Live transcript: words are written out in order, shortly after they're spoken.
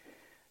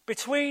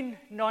Between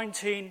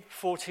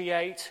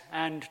 1948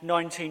 and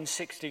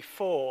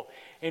 1964,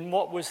 in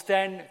what was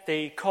then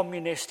the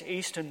communist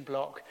Eastern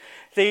Bloc,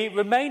 the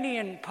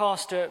Romanian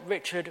pastor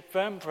Richard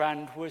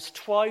Wurmbrand was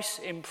twice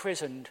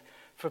imprisoned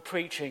for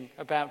preaching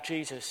about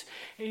Jesus.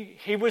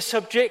 He was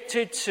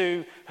subjected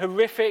to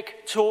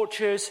horrific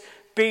tortures,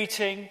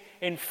 beating,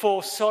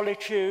 enforced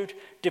solitude,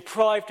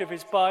 deprived of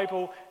his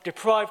Bible,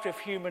 deprived of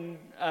human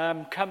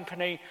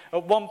company,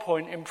 at one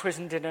point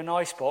imprisoned in an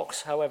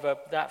icebox, however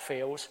that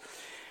feels.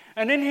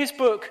 And in his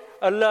book,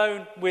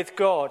 Alone with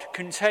God,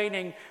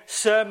 containing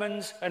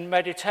sermons and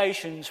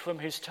meditations from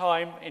his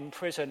time in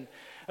prison,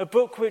 a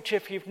book which,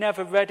 if you've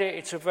never read it,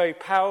 it's a very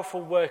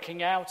powerful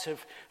working out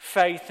of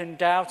faith and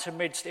doubt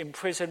amidst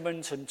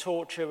imprisonment and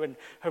torture and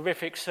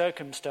horrific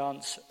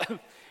circumstance,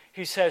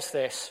 he says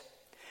this: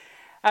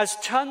 "As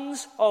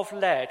tons of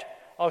lead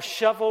are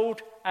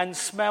shovelled and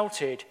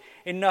smelted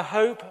in the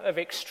hope of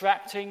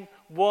extracting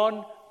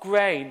 1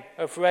 grain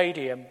of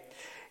radium,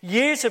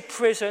 years of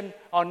prison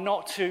are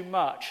not too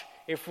much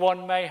if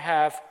one may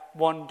have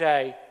one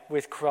day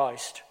with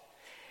Christ.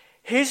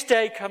 His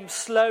day comes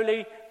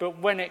slowly, but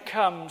when it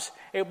comes,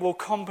 it will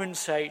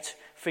compensate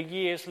for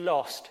years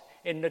lost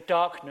in the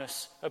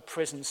darkness of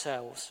prison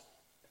cells."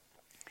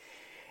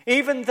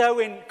 Even though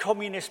in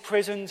communist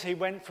prisons he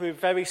went through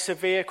very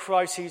severe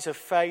crises of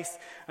faith,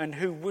 and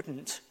who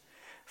wouldn't,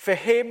 for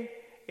him,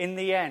 in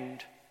the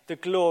end, the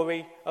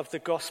glory of the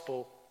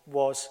gospel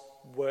was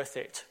worth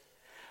it.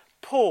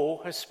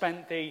 Paul has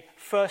spent the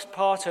first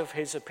part of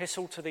his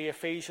epistle to the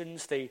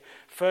Ephesians, the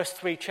first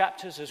 3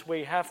 chapters as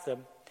we have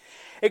them,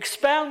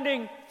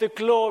 expounding the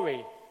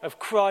glory of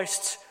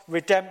Christ's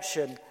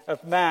redemption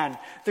of man,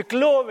 the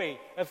glory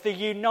of the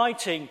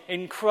uniting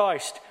in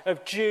Christ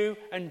of Jew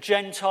and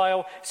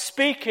Gentile,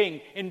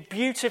 speaking in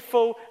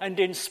beautiful and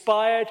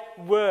inspired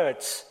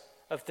words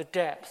of the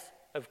depth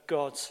of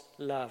God's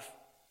love.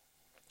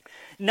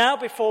 Now,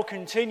 before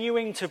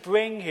continuing to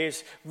bring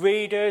his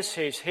readers,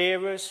 his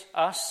hearers,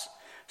 us,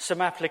 some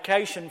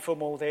application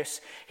from all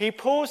this, he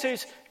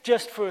pauses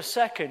just for a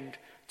second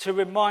to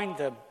remind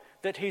them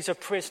that he's a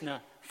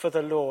prisoner for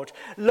the Lord.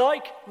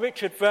 Like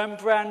Richard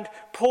Wurmbrand,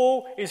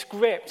 Paul is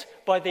gripped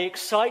by the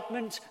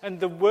excitement and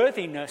the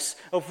worthiness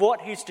of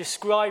what he's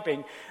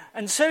describing.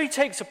 And so he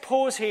takes a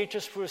pause here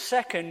just for a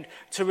second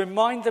to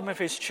remind them of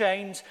his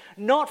chains,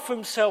 not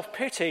from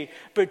self-pity,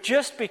 but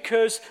just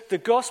because the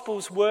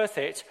gospel's worth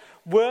it,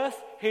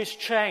 worth his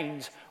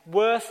chains,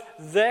 worth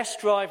their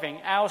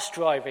striving, our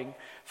striving,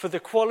 for the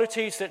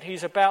qualities that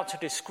he's about to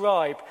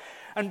describe,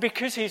 and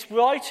because he's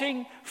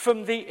writing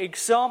from the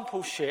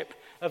exampleship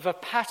of a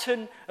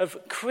pattern of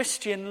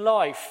Christian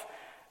life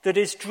that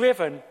is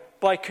driven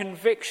by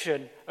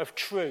conviction of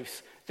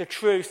truth, the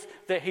truth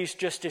that he's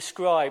just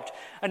described.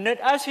 And that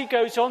as he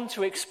goes on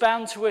to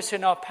expound to us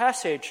in our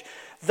passage,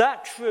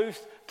 that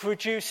truth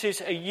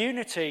produces a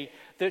unity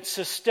that's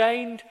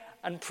sustained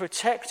and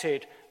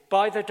protected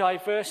by the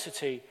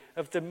diversity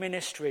of the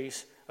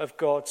ministries of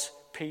God's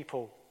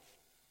people.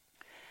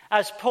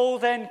 As Paul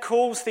then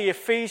calls the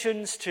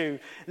Ephesians to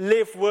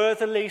live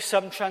worthily,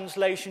 some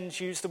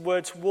translations use the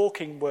words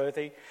walking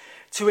worthy,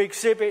 to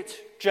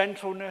exhibit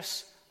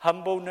gentleness,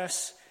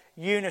 humbleness,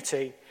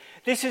 unity,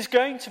 this is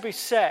going to be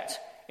set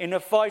in a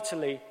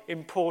vitally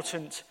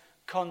important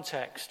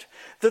context.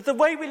 That the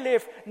way we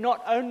live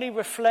not only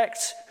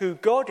reflects who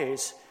God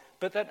is,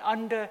 but that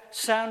under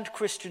sound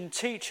Christian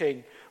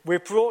teaching, we're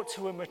brought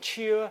to a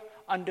mature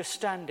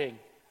understanding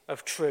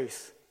of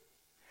truth.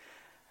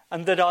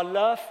 And that our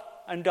love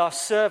and our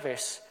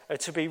service are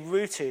to be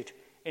rooted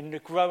in the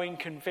growing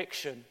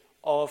conviction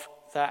of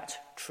that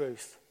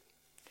truth.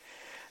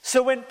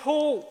 So when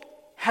Paul,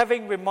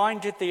 having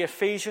reminded the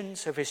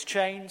Ephesians of his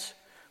chains,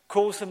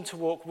 calls them to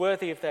walk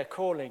worthy of their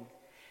calling,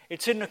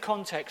 it's in the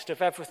context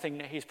of everything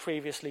that he's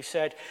previously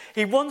said.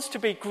 He wants to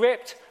be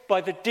gripped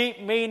by the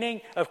deep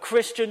meaning of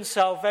Christian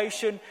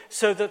salvation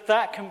so that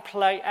that can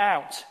play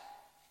out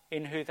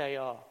in who they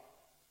are.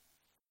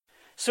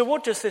 So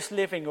what does this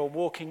living or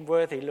walking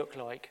worthy look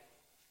like?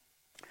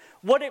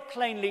 What it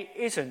plainly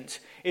isn't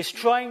is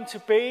trying to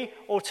be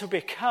or to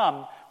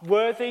become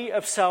worthy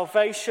of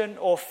salvation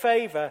or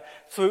favour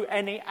through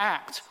any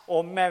act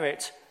or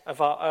merit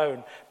of our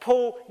own.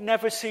 Paul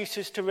never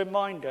ceases to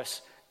remind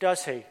us,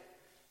 does he,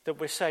 that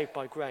we're saved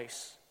by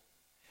grace.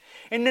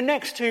 In the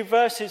next 2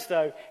 verses,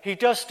 though, he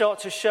does start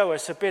to show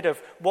us a bit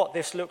of what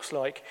this looks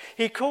like.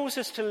 He calls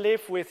us to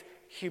live with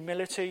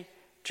humility,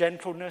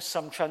 gentleness.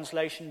 Some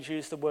translations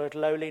use the word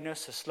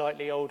lowliness, a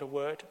slightly older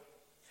word.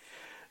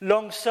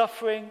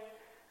 Long-suffering,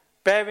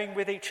 bearing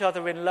with each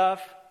other in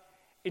love,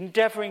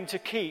 endeavouring to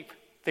keep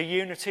the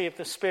unity of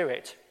the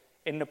Spirit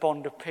in the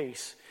bond of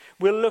peace.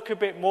 We'll look a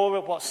bit more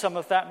at what some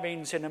of that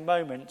means in a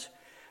moment.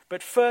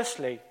 But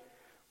firstly,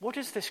 what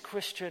does this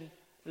Christian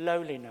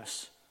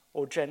lowliness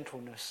or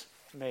gentleness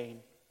mean?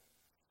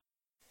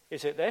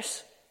 Is it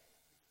this?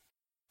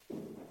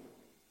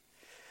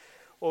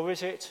 Or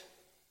is it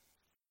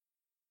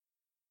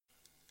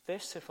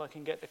this, if I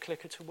can get the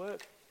clicker to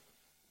work?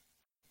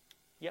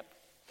 Yep.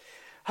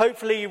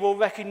 Hopefully you will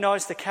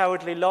recognise the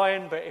Cowardly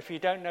Lion, but if you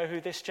don't know who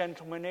this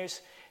gentleman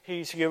is,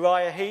 he's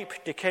Uriah Heep,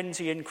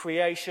 Dickensian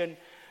creation,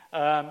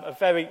 a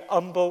very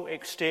humble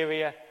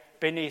exterior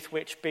beneath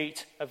which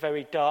beat a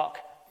very dark,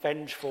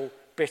 vengeful,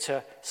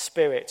 bitter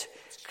spirit.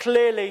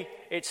 Clearly,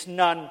 it's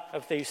none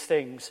of these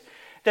things.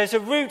 There's a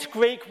root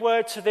Greek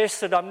word to this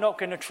that I'm not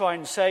going to try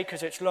and say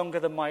because it's longer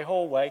than my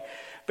hallway,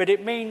 but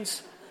it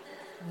means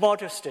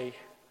modesty,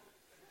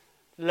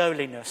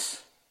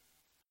 lowliness,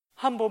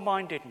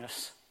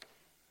 humble-mindedness,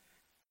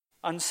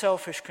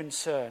 unselfish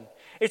concern.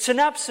 It's an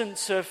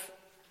absence of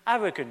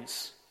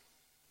arrogance,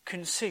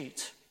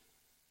 conceit,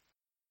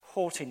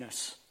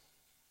 haughtiness.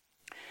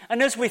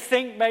 And as we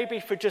think maybe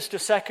for just a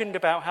second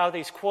about how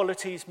these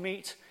qualities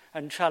meet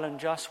and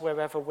challenge us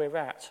wherever we're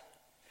at,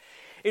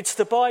 it's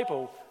the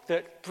Bible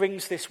that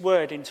brings this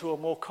word into a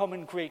more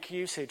common Greek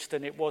usage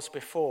than it was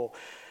before.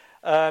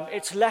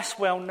 It's less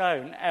well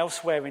known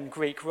elsewhere in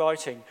Greek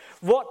writing.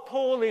 What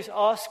Paul is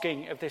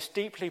asking of this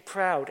deeply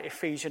proud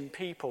Ephesian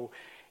people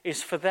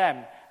is for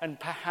them, and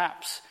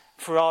perhaps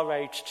for our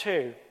age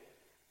too,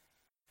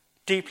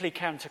 deeply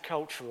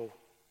countercultural,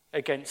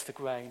 against the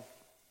grain.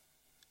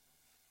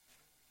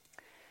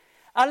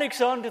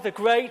 Alexander the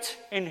Great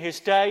in his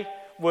day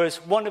was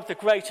one of the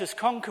greatest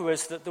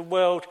conquerors that the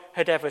world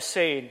had ever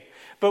seen.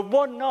 But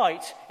one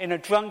night, in a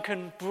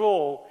drunken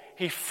brawl,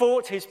 he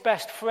fought his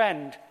best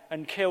friend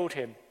and killed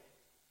him.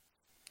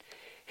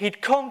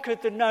 He'd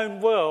conquered the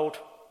known world,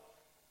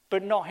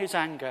 but not his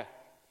anger,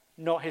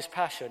 not his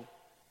passion,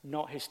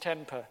 not his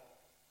temper,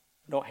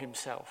 not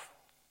himself.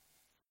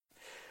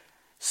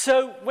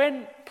 So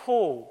when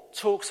Paul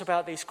talks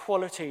about these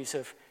qualities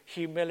of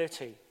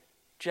humility,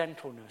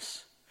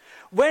 gentleness,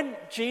 when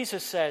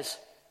Jesus says,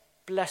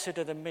 "Blessed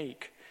are the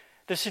meek,"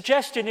 the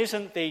suggestion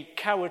isn't the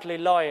cowardly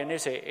lion,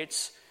 is it?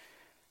 It's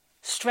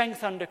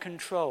strength under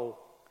control.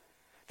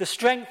 The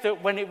strength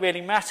that when it really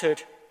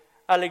mattered,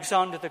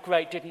 Alexander the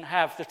Great didn't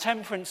have. The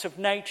temperance of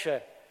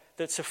nature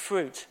that's a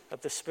fruit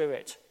of the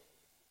Spirit.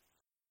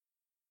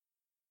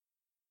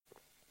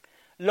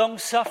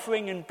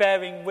 Long-suffering and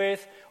bearing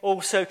with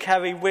also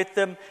carry with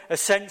them a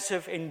sense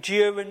of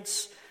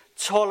endurance,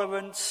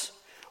 tolerance,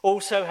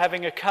 also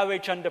having a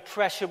courage under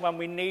pressure when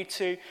we need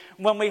to,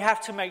 when we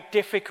have to make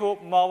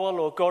difficult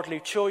moral or godly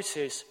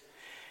choices.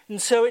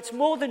 And so it's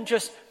more than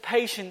just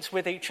patience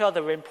with each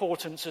other,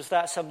 important as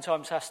that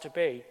sometimes has to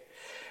be.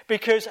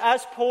 Because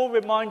as Paul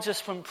reminds us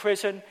from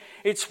prison,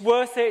 it's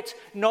worth it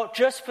not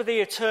just for the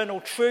eternal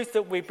truth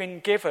that we've been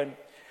given,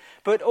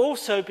 but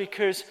also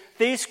because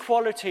these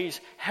qualities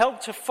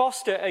help to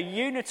foster a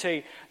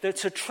unity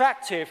that's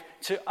attractive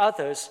to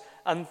others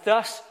and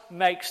thus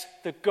makes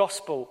the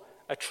gospel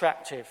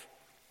attractive.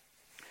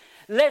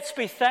 Let's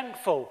be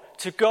thankful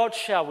to God,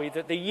 shall we,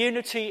 that the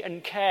unity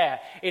and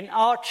care in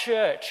our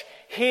church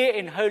here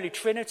in Holy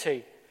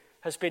Trinity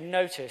has been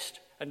noticed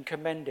and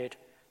commended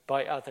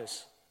by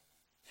others.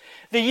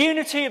 The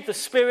unity of the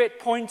Spirit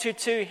pointed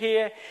to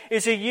here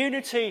is a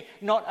unity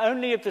not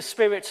only of the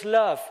Spirit's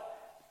love,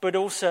 but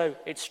also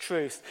its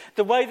truth.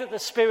 The way that the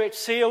Spirit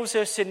seals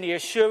us in the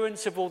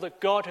assurance of all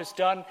that God has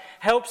done,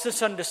 helps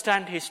us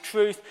understand his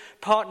truth,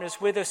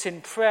 partners with us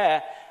in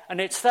prayer, and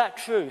it's that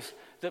truth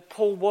that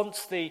Paul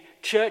wants the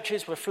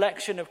church's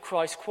reflection of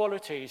Christ's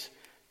qualities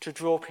to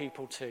draw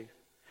people to.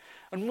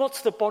 And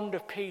what's the bond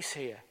of peace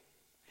here?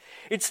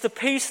 It's the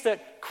peace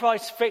that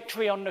Christ's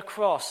victory on the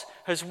cross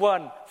has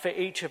won for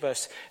each of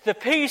us. The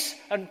peace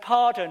and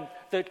pardon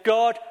that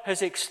God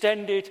has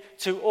extended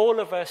to all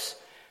of us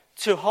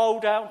to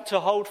hold out, to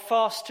hold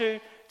fast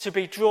to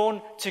be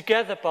drawn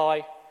together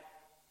by,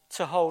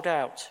 to hold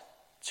out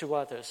to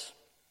others.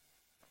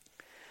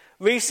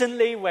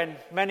 Recently, when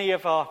many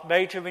of our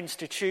major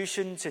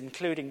institutions,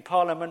 including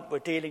Parliament, were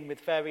dealing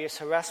with various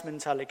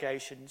harassment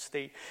allegations,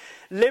 the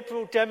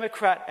Liberal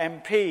Democrat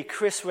MP,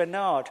 Chris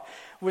Renard,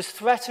 was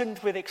threatened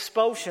with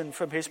expulsion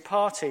from his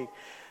party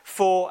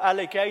for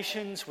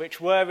allegations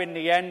which were in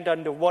the end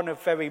under one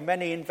of very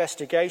many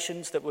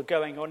investigations that were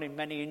going on in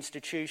many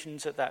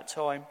institutions at that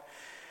time,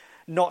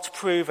 not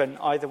proven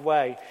either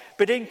way.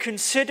 But in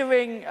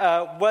considering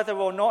whether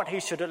or not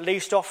he should at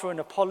least offer an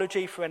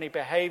apology for any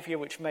behaviour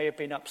which may have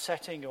been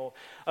upsetting or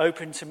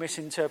open to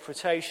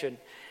misinterpretation,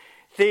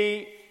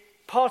 the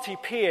party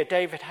peer,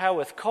 David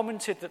Howarth,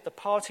 commented that the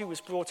party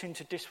was brought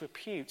into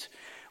disrepute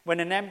when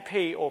an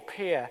MP or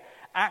peer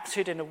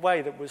acted in a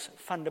way that was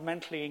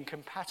fundamentally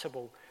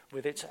incompatible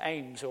with its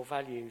aims or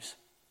values.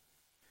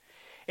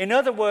 In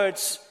other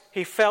words,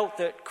 he felt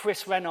that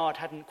Chris Renard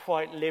hadn't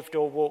quite lived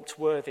or walked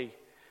worthy,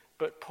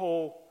 but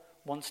Paul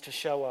wants to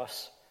show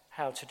us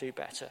how to do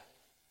better.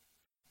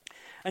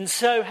 And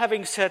so,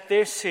 having said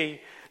this,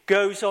 he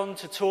goes on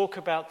to talk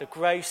about the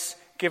grace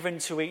given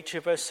to each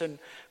of us and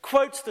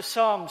quotes the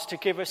Psalms to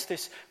give us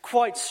this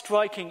quite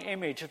striking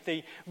image of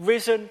the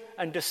risen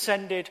and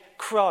ascended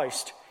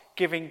Christ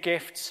giving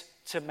gifts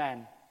to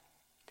men.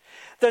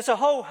 There's a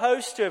whole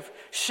host of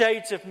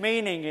shades of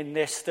meaning in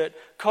this that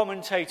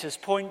commentators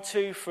point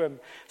to, from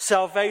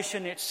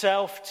salvation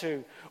itself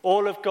to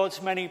all of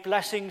God's many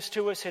blessings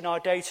to us in our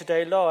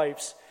day-to-day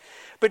lives.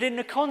 But in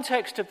the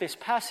context of this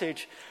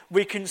passage,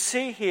 we can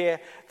see here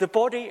the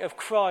body of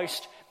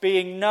Christ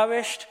being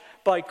nourished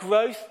by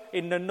growth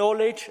in the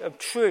knowledge of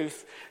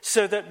truth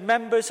so that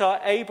members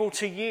are able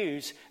to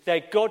use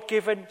their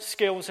God-given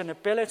skills and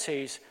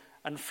abilities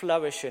and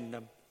flourish in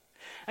them.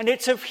 And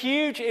it's of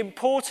huge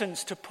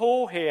importance to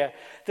Paul here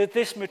that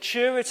this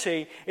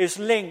maturity is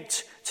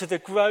linked to the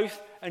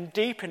growth and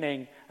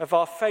deepening of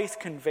our faith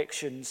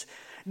convictions.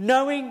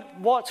 Knowing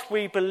what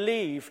we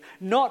believe,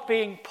 not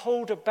being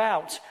pulled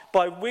about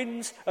by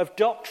winds of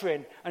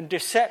doctrine and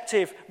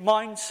deceptive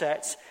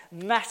mindsets,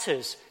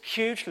 matters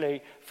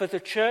hugely for the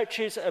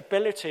church's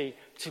ability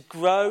to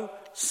grow,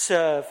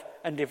 serve,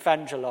 and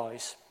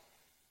evangelize.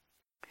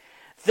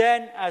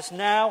 Then, as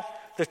now,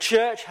 the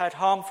church had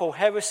harmful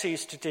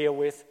heresies to deal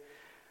with,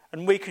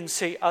 and we can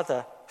see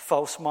other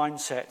false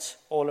mindsets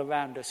all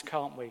around us,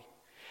 can't we?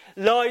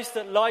 Lies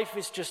that life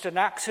is just an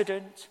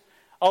accident,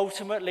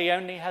 ultimately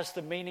only has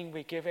the meaning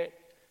we give it.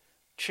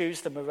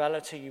 Choose the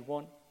morality you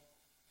want.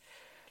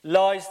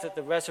 Lies that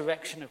the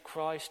resurrection of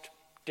Christ,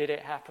 did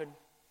it happen?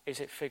 Is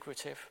it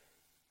figurative?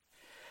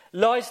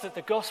 Lies that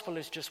the gospel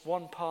is just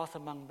one path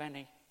among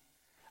many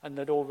and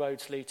that all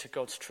roads lead to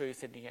God's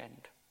truth in the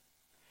end.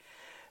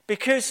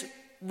 Because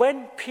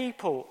when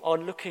people are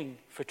looking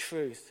for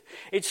truth,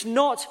 it's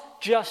not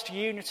just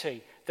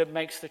unity that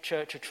makes the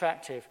church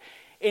attractive.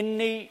 In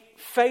the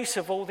face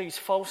of all these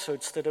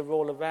falsehoods that are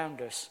all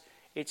around us,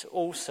 it's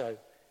also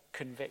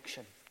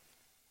conviction.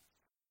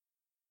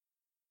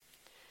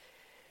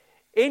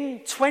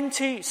 In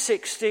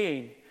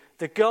 2016,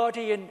 the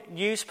Guardian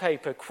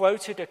newspaper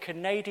quoted a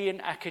Canadian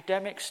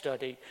academic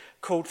study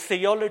called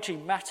Theology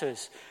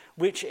Matters,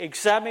 which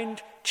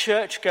examined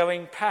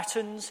church-going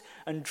patterns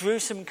and drew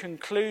some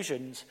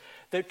conclusions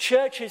that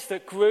churches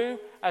that grew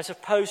as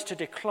opposed to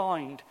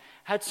declined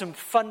had some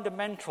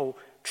fundamental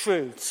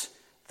truths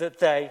that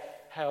they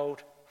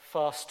held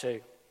fast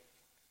to.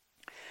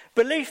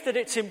 Belief that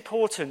it's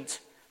important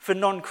for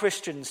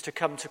non-Christians to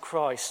come to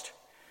Christ.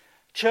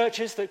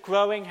 Churches that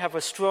growing have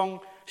a strong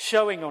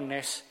showing on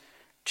this.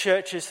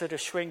 Churches that are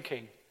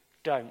shrinking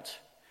don't.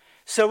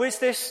 So is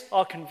this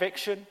our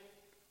conviction?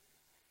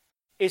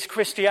 Is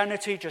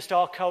Christianity just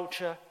our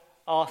culture,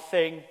 our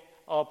thing,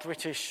 our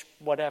British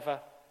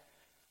whatever?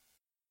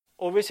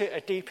 Or is it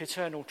a deep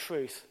eternal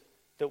truth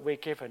that we're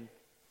given,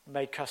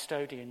 made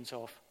custodians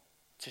of,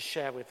 to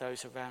share with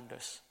those around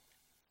us?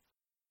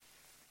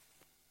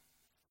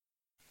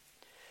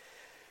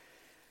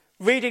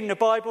 Reading the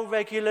Bible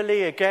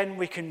regularly, again,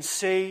 we can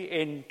see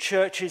in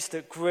churches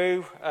that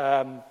grew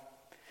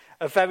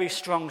a very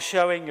strong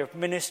showing of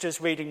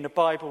ministers reading the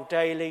Bible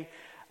daily,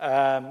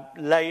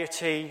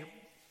 laity,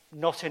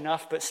 not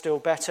enough but still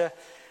better,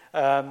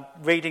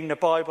 reading the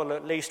Bible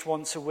at least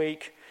once a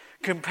week,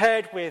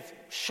 compared with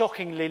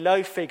shockingly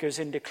low figures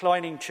in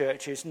declining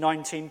churches,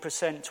 19%,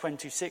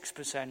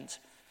 26%.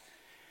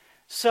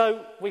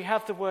 So we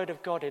have the Word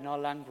of God in our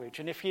language.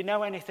 And if you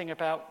know anything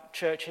about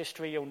church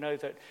history, you'll know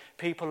that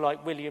people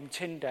like William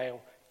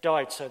Tyndale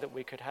died so that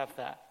we could have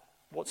that.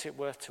 What's it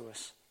worth to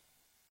us?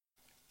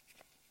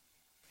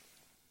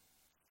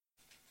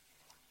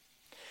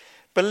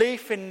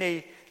 Belief in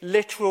the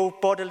literal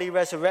bodily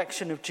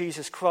resurrection of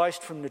Jesus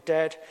Christ from the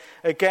dead.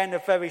 Again, a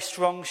very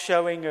strong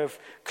showing of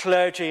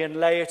clergy and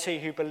laity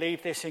who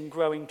believe this in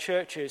growing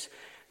churches,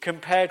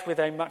 compared with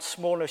a much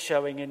smaller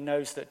showing in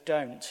those that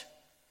don't.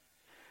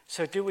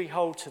 So do we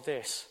hold to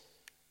this?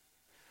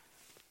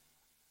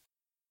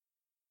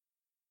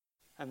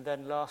 And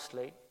then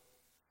lastly,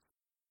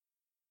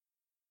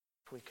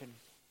 if we can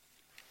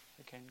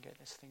again get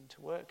this thing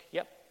to work.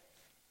 Yep.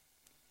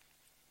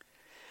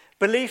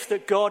 Belief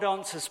that God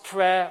answers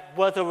prayer,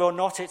 whether or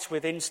not it's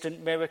with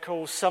instant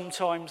miracles.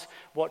 Sometimes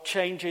what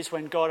changes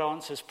when God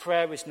answers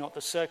prayer is not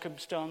the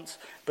circumstance,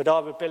 but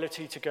our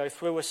ability to go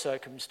through a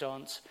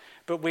circumstance.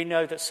 But we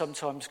know that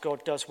sometimes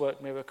God does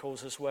work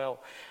miracles as well.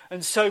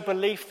 And so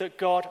belief that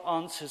God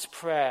answers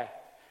prayer.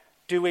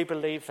 Do we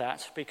believe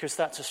that? Because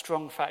that's a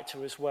strong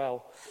factor as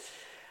well.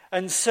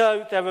 And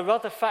so there are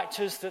other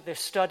factors that this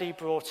study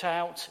brought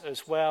out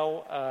as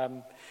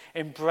well,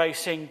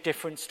 embracing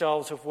different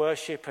styles of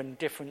worship and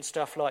different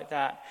stuff like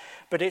that.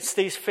 But it's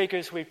these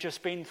figures we've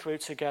just been through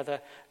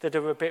together that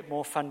are a bit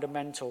more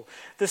fundamental.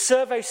 The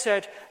survey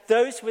said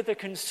those with a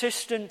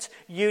consistent,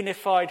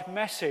 unified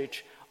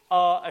message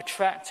are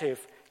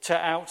attractive to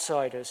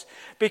outsiders.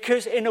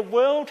 Because in a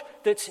world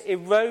that's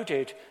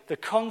eroded the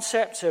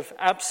concept of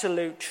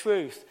absolute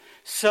truth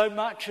so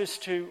much as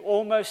to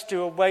almost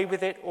do away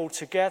with it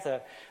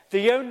altogether,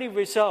 the only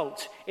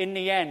result in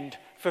the end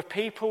for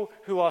people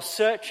who are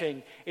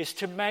searching is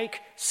to make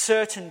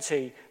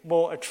certainty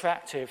more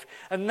attractive.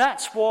 And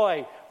that's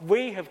why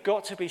we have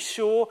got to be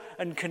sure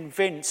and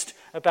convinced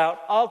about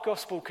our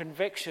gospel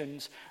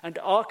convictions and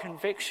our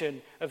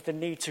conviction of the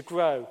need to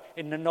grow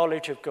in the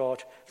knowledge of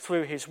God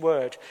through his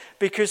word.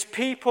 Because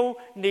people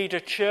need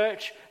a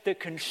church that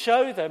can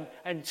show them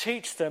and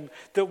teach them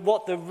that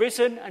what the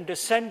risen and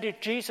ascended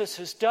Jesus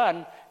has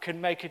done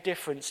can make a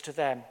difference to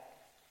them.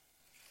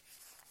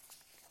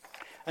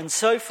 And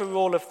so for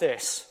all of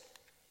this,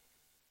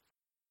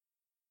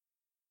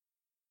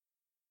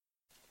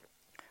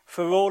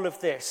 For all of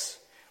this,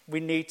 we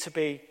need to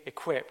be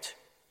equipped,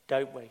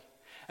 don't we?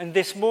 And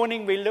this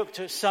morning we looked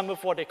at some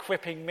of what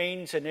equipping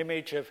means, an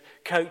image of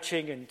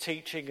coaching and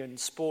teaching and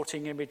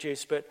sporting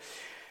images, but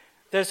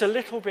there's a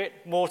little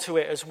bit more to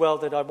it as well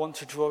that I want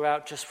to draw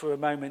out just for a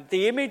moment.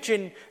 The image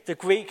in the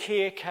Greek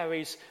here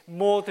carries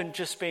more than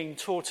just being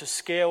taught a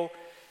skill.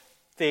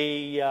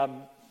 The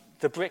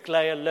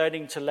bricklayer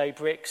learning to lay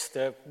bricks,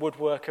 the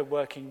woodworker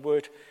working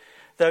wood,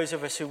 those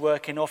of us who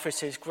work in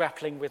offices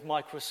grappling with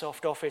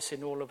Microsoft Office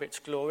in all of its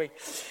glory.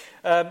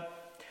 The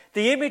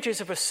image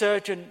is of a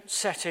surgeon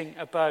setting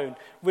a bone.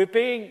 We're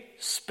being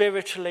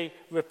spiritually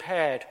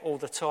repaired all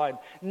the time.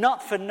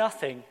 Not for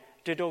nothing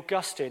did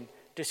Augustine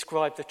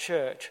describe the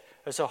church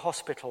as a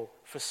hospital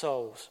for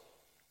souls.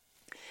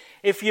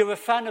 If you're a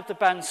fan of the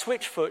band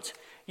Switchfoot,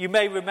 you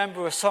may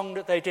remember a song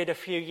that they did a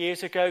few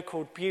years ago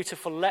called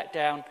Beautiful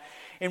Letdown,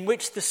 in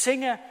which the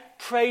singer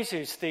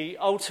praises the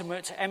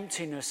ultimate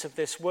emptiness of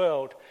this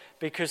world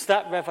because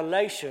that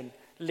revelation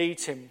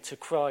leads him to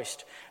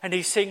Christ. And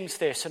he sings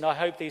this, and I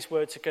hope these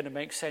words are going to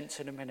make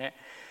sense in a minute.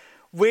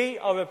 We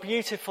are a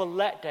beautiful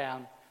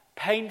letdown,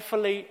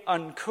 painfully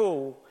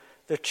uncool,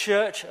 the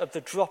church of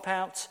the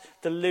dropouts,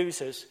 the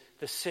losers,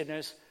 the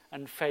sinners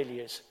and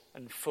failures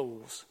and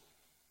fools.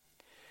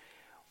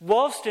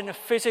 Whilst in a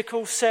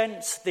physical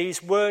sense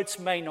these words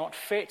may not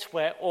fit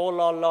where all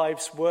our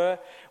lives were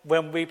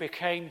when we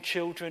became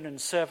children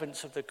and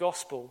servants of the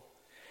gospel,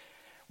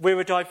 we're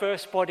a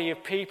diverse body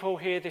of people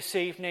here this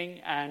evening,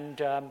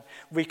 and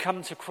we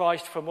come to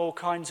Christ from all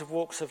kinds of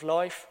walks of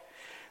life.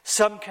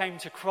 Some came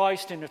to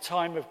Christ in a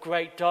time of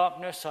great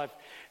darkness. I've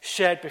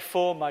shared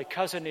before, my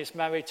cousin is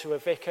married to a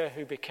vicar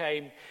who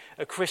became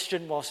a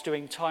Christian whilst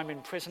doing time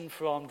in prison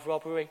for armed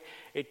robbery.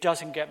 It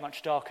doesn't get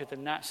much darker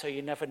than that, so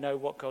you never know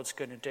what God's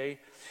going to do.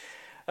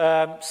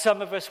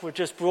 Some of us were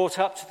just brought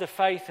up to the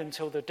faith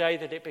until the day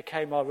that it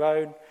became our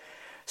own.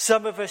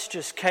 Some of us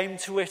just came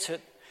to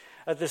it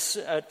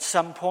at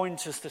some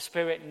point as the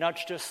Spirit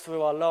nudged us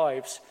through our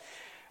lives.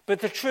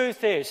 But the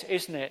truth is,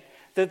 isn't it,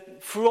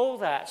 that for all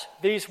that,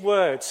 these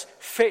words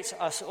fit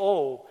us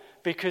all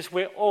because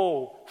we're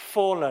all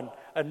fallen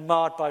and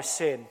marred by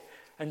sin.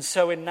 And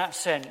so in that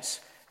sense,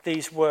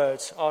 these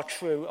words are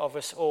true of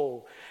us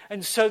all.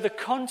 And so the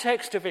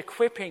context of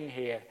equipping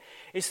here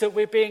is that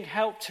we're being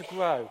helped to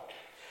grow.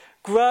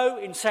 Grow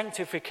in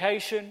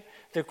sanctification,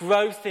 the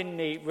growth in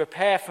the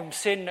repair from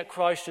sin that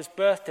Christ has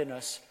birthed in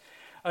us,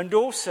 and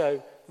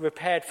also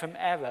repaired from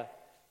error.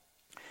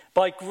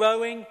 By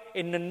growing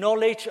in the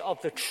knowledge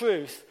of the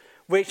truth,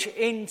 which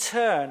in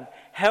turn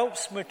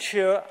helps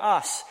mature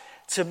us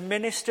to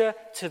minister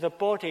to the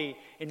body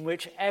in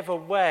whichever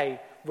way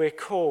we're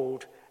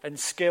called and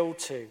skilled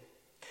to.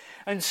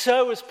 And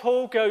so, as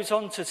Paul goes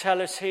on to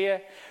tell us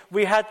here,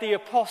 we had the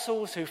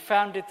apostles who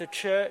founded the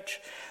church,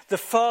 the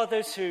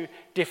fathers who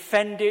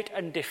defended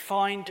and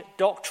defined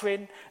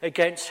doctrine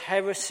against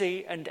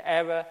heresy and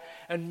error,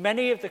 and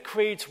many of the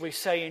creeds we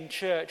say in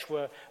church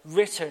were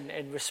written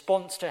in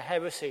response to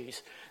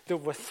heresies that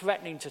were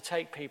threatening to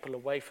take people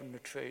away from the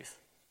truth.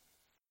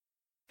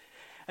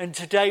 And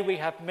today we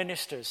have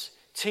ministers,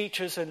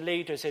 teachers and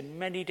leaders in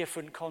many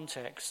different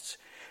contexts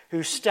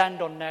who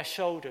stand on their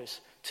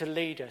shoulders to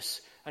lead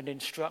us and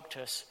instruct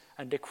us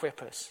and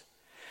equip us,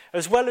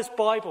 as well as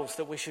Bibles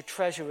that we should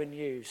treasure and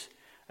use,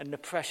 and the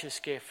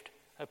precious gift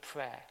of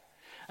prayer.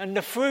 And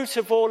the fruit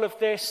of all of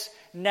this,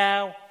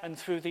 now and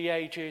through the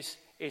ages,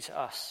 is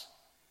us,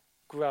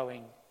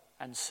 growing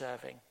and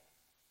serving.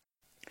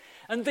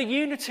 And the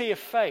unity of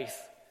faith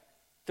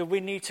that we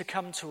need to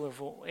come to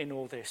in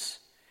all this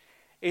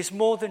is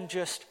more than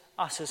just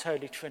us as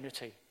Holy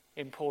Trinity,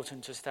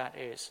 important as that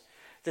is,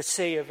 the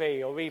C of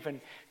E, or even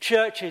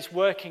churches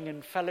working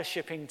and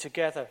fellowshipping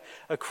together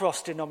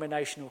across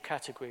denominational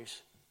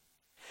categories.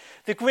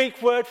 The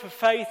Greek word for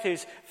faith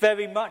is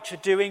very much a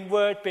doing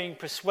word, being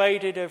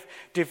persuaded of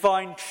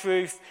divine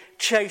truth,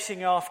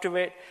 chasing after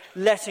it,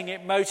 letting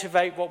it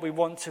motivate what we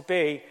want to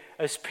be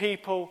as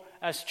people,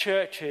 as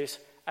churches,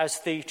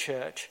 as the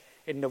church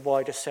in the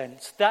wider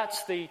sense.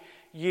 That's the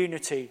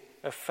unity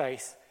of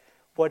faith,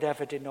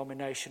 whatever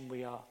denomination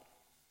we are.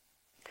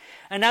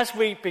 And as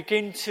we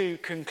begin to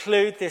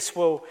conclude, this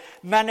will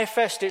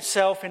manifest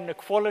itself in the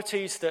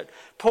qualities that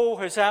Paul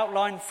has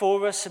outlined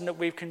for us and that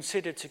we've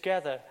considered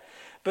together.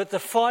 But the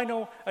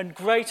final and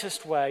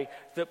greatest way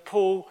that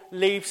Paul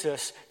leaves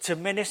us to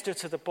minister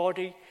to the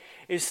body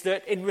is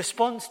that in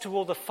response to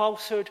all the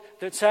falsehood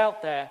that's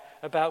out there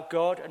about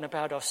God and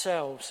about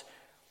ourselves,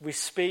 we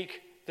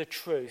speak the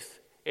truth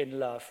in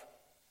love.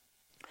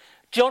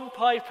 John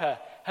Piper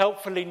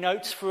helpfully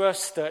notes for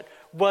us that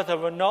whether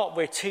or not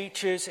we're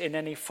teachers in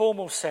any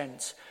formal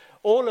sense,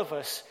 all of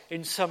us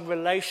in some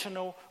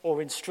relational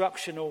or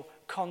instructional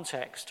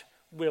context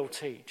will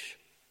teach.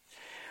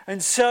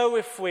 And so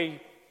if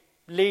we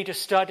lead a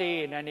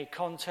study in any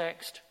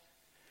context,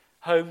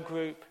 home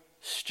group,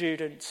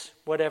 students,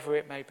 whatever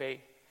it may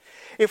be,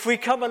 if we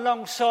come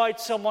alongside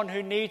someone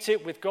who needs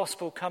it with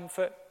gospel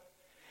comfort,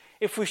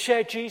 if we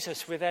share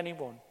Jesus with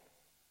anyone,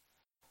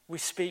 we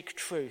speak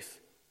truth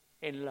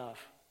in love.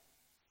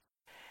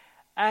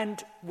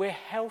 And we're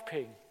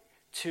helping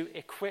to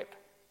equip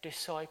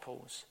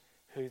disciples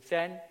who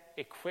then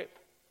equip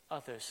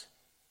others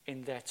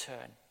in their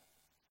turn.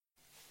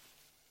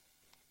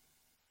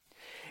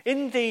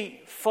 In the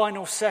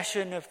final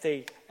session of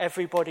the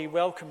Everybody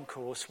Welcome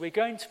course, we're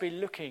going to be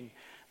looking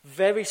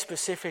very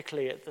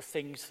specifically at the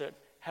things that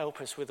help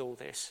us with all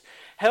this.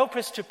 Help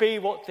us to be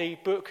what the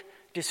book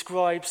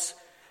describes,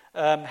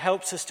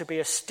 helps us to be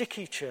a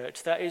sticky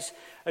church, that is,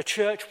 a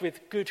church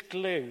with good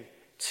glue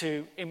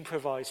to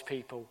improvise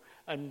people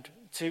and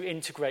to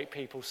integrate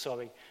people,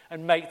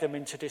 and make them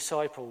into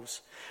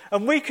disciples.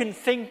 And we can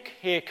think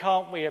here,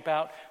 can't we,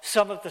 about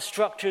some of the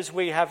structures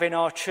we have in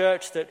our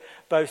church that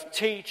both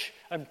teach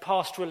and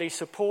pastorally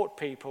support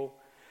people: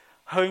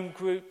 home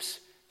groups,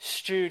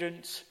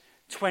 students,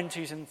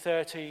 20s and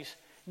 30s,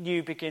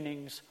 new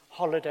beginnings,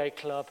 holiday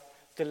club,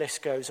 the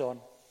list goes on.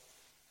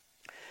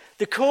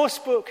 The course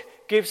book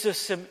gives us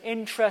some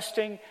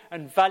interesting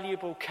and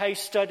valuable case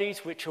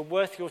studies which are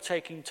worth your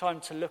taking time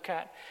to look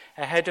at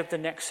ahead of the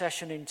next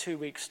session in 2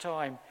 weeks'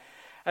 time,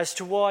 as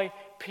to why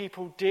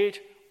people did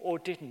or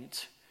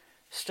didn't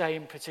stay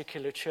in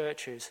particular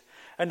churches,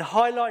 and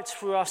highlights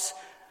for us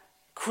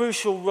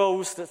crucial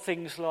roles that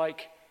things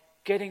like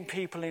getting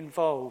people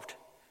involved,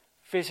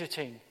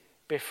 visiting,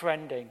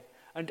 befriending,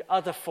 and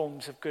other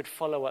forms of good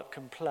follow-up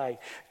can play.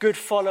 Good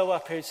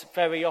follow-up is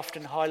very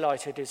often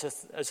highlighted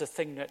as a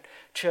thing that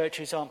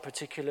churches aren't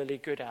particularly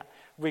good at.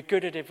 We're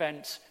good at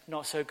events,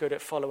 not so good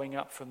at following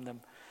up from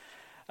them.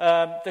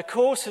 The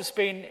course has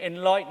been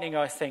enlightening,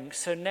 I think.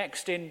 So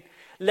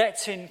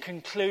let's in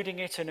concluding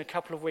it in a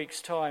couple of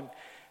weeks' time,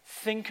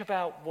 think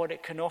about what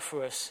it can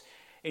offer us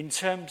in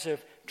terms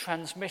of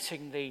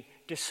transmitting the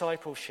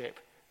discipleship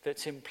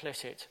that's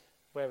implicit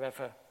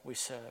wherever we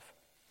serve.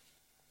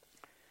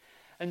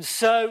 And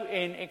so,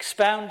 in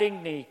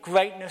expounding the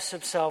greatness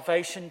of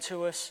salvation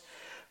to us,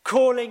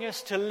 calling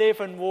us to live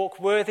and walk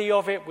worthy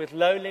of it with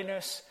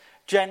lowliness,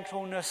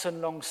 gentleness, and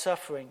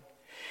long-suffering,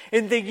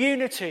 in the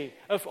unity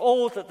of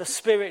all that the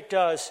Spirit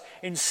does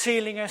in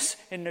sealing us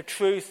in the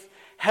truth,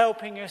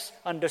 helping us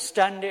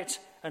understand it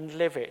and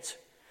live it,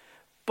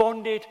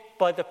 bonded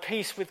by the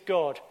peace with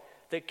God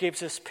that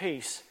gives us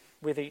peace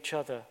with each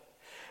other.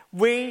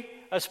 We,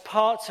 as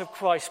parts of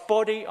Christ's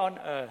body on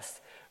earth,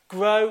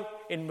 grow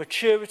in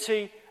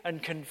maturity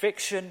and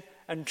conviction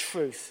and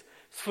truth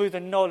through the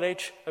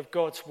knowledge of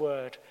God's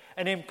word,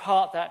 and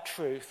impart that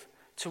truth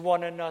to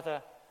one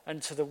another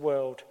and to the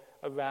world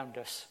around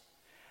us.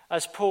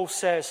 As Paul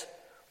says,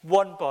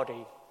 one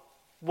body,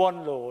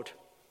 one Lord,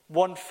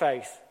 one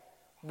faith,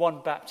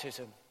 one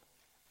baptism,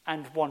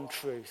 and one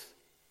truth,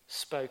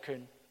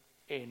 spoken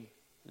in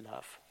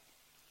love.